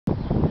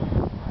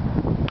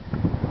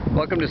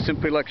Welcome to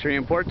Simply Luxury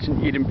Imports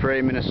in Eden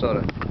Prairie,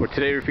 Minnesota, where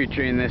today we're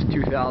featuring this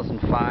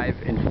 2005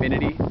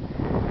 Infiniti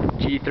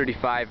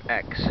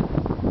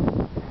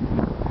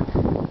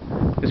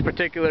G35x. This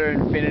particular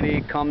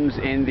Infiniti comes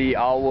in the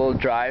all-wheel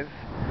drive.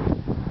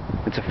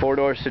 It's a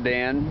four-door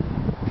sedan.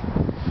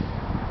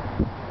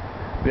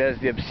 It has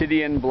the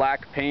obsidian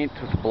black paint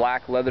with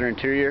black leather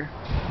interior.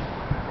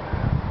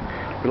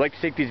 We'd like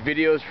to take these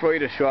videos for you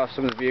to show off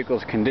some of the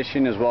vehicle's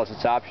condition as well as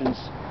its options.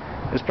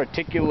 This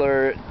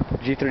particular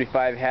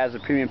G35 has a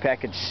premium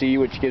package C,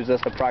 which gives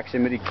us the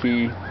proximity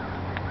key,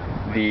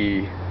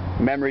 the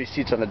memory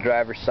seats on the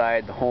driver's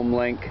side, the home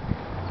link.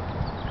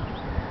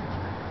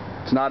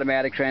 It's an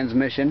automatic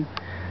transmission.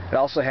 It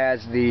also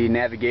has the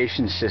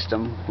navigation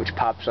system, which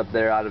pops up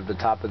there out of the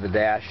top of the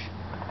dash,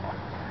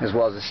 as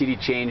well as a CD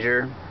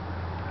changer,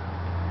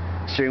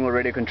 steering wheel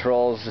radio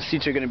controls. The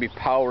seats are going to be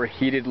power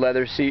heated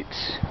leather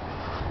seats.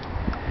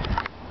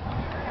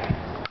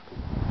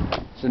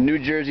 It's a New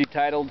Jersey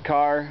titled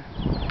car.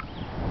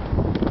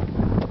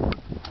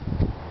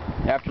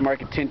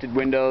 Aftermarket tinted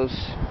windows.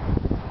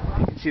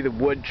 You can see the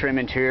wood trim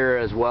interior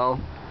as well.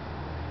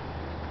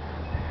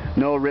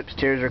 No rips,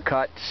 tears, or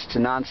cuts. It's a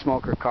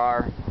non-smoker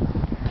car.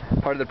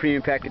 Part of the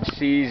premium package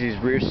C, these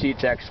rear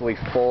seats actually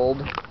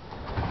fold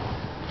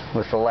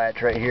with the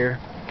latch right here.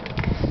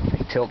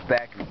 They tilt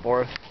back and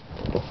forth.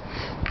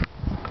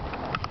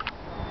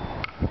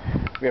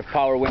 We have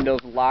power windows,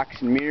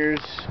 locks, and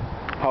mirrors.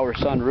 Power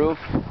sunroof.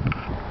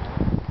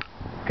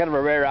 Kind of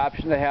a rare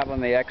option to have on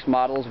the X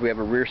models. We have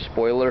a rear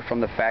spoiler from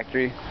the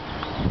factory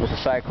with a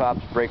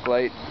Cyclops brake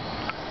light.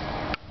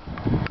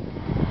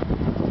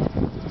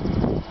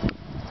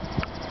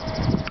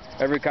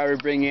 Every car we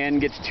bring in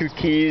gets 2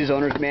 keys,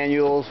 owner's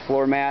manuals,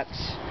 floor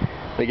mats.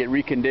 They get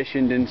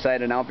reconditioned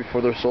inside and out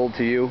before they're sold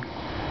to you.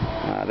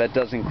 That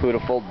does include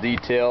a full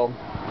detail.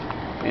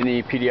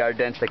 Any PDR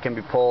dents that can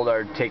be pulled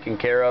are taken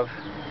care of.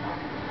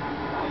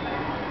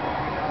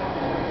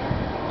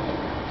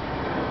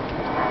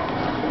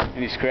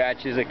 Any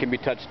scratches that can be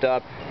touched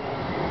up,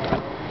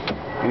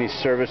 any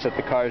service that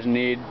the cars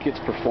need gets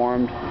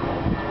performed.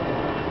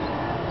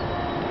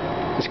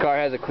 This car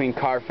has a clean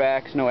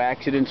Carfax, no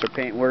accidents or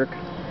paint work.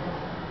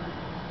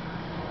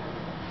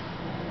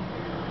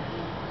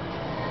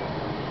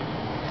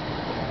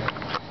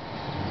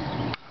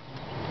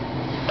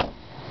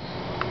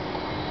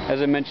 As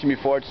I mentioned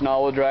before, it's an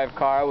all-wheel drive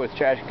car with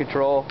traction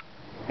control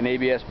and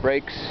ABS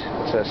brakes.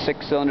 It's a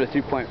 6-cylinder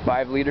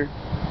 3.5 liter.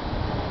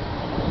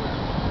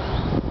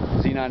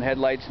 Xenon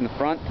headlights in the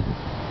front,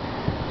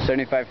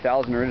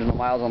 75,000 original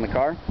miles on the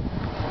car.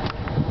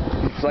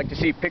 If you'd like to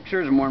see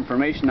pictures or more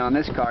information on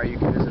this car, you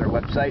can visit our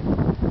website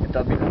at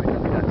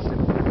www